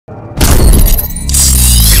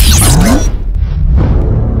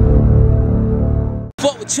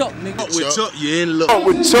Fuck with Chuck, you in luck. Fuck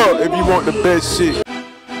with Chuck if you want the best shit.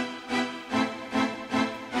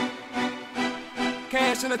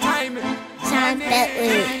 Cash entertainment. Time that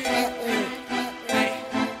way.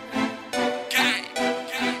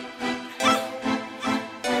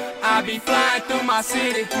 I be flying through my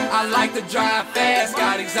city, I like to drive fast.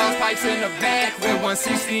 Got exhaust pipes in the back with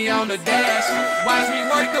 160 on the dash. Watch me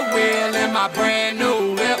work the wheel in my brand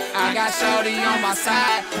new whip. I got shorty on my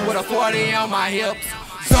side with a 40 on my hips.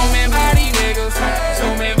 Zooming body niggas,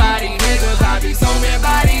 zooming body niggas. I be zooming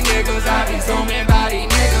body niggas, I be zooming body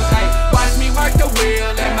niggas. Hey, watch me work the wheel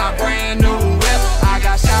in my brand new whip. I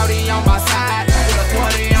got shorty on my side with a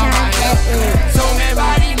 40 on my hip. Zooming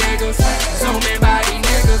body niggas, zooming body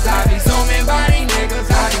niggas. I be zooming body niggas,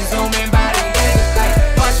 I be zooming body niggas. Hey,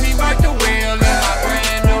 watch me work the wheel in my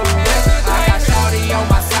brand new whip. I got shorty on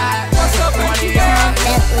my side, what's up, 40 on my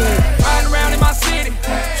hip. Riding around in my city,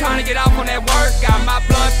 trying to get off on that work. Got my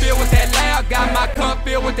blood filled with that loud, got my cup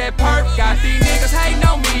filled with that perk. Got these niggas hating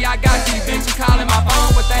on me, I got these bitches calling my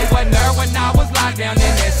phone, but they wasn't there when I was locked down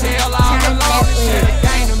in that cell all alone. This shit a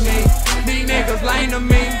game to me, these niggas lame to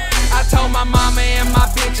me. I told my mama and my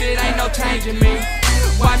bitch it ain't no changing me.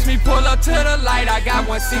 Watch me pull up to the light, I got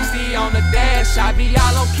 160 on the dash. I be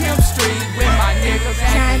all on Kim Street with my niggas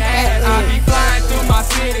acting ass. I be flying through my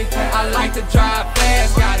city, I like to drive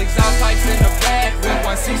fast. Got exhaust pipes in the back with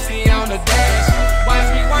 160 on the dash. Watch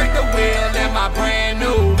me work the wheel in my brand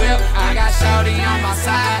new whip. I got shorty on my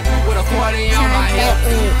side with a 40 on my hip.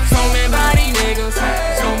 Zooming body niggas,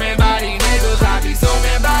 zooming body niggas. I be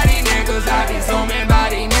zooming body niggas, I be zooming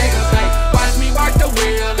body niggas. Hey, watch me work the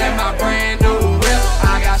wheel in my brand new whip.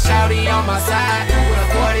 I got shorty on my side with a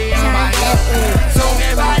 40 on my hip.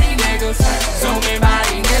 Zooming body niggas, zooming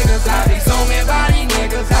body niggas. I be zooming body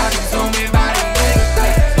niggas, I be zooming body niggas.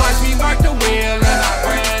 Hey, watch me work the wheel in my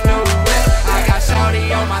brand new whip. I got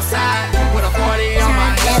shorty on my side with a 40 on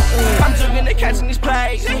my hip. I'm jugging and catching these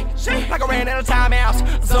plays like I ran out of timeouts.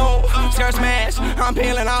 Zoom, skirt smash. I'm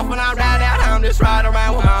peeling off when I ride out. I'm just riding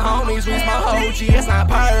around with my homies. We smoke whole G, it's not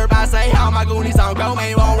perp. I say all my goonies on go,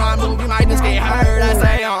 man, won't run, move, you might just get hurt. I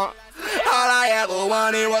say all I ever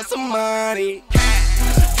wanted was some money.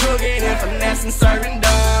 Jugging and finessing, serving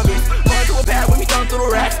dummies. Run to a pad when we come through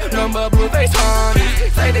the racks. Number blue face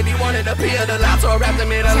homies. Say that he wanted to peel the loud, so I wrapped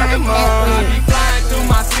him in a like a mummy. I be flying through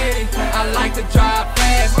my city, I like to drive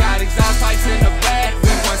fast. Got exhaust pipes in the back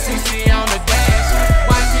with 160 on the dash.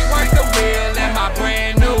 Watch me work the wheel in my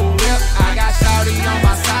brand new whip. I got shorty on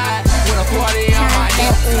my side with a 40 on my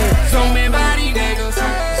hip. Zooming body niggas,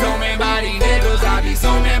 zooming body niggas. I be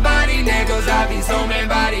zooming body niggas, I be zooming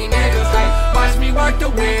body niggas. Hey, watch me work the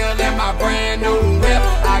wheel in my brand new whip.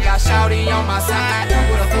 I got shorty on my side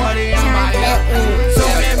with a 40 on my hip.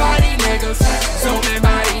 Zooming body niggas, zooming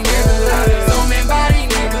body niggas. I be zooming body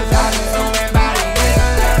niggas, I be zooming body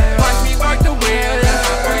niggas. Watch me work the wheel in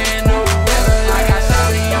my brand new whip. I got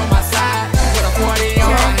shorty on my side with a 40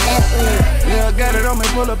 on my hip. Yeah, got it on me,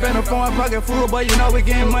 pull up in a foreign pocket full, but you know we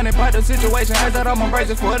getting money, part the situation. Has that on my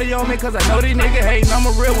braces, 40 on me, cause I know these niggas hating. I'm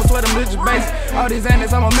a real one, swear them bitches basic. All these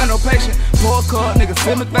antics, I'm a mental patient. Pour a cup, niggas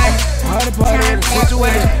feel me thing. Party in the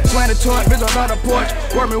situation. Swing the torch, bitch on the porch.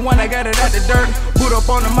 Work me one, I got it out the dirt. Put up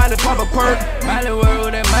on the Miley, pop a perk. Miley work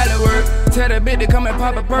with that Miley work. Tell that bitch to come and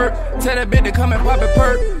pop a perk. Tell that bitch to come and pop a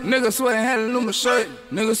perk. Niggas sweating hallelujah shirt.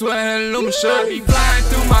 Niggas sweating hallelujah shirt. I be flying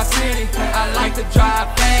through my city, I like to drive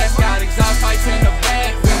fast. Got exhaust pipes in the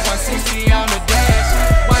back with 160 on the dash.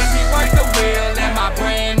 Watch me work the wheel in my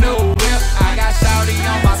brand new whip. I got shorty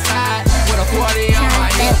on my side with a 40 on my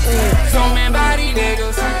hip. Zooming body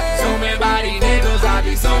niggas, zooming body niggas. I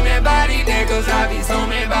be zooming body niggas, I be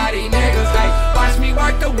zooming body niggas. Hey, watch me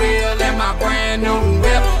work the wheel in my brand new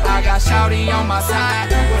whip. I got shorty on my side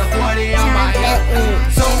with a 40 on my hip.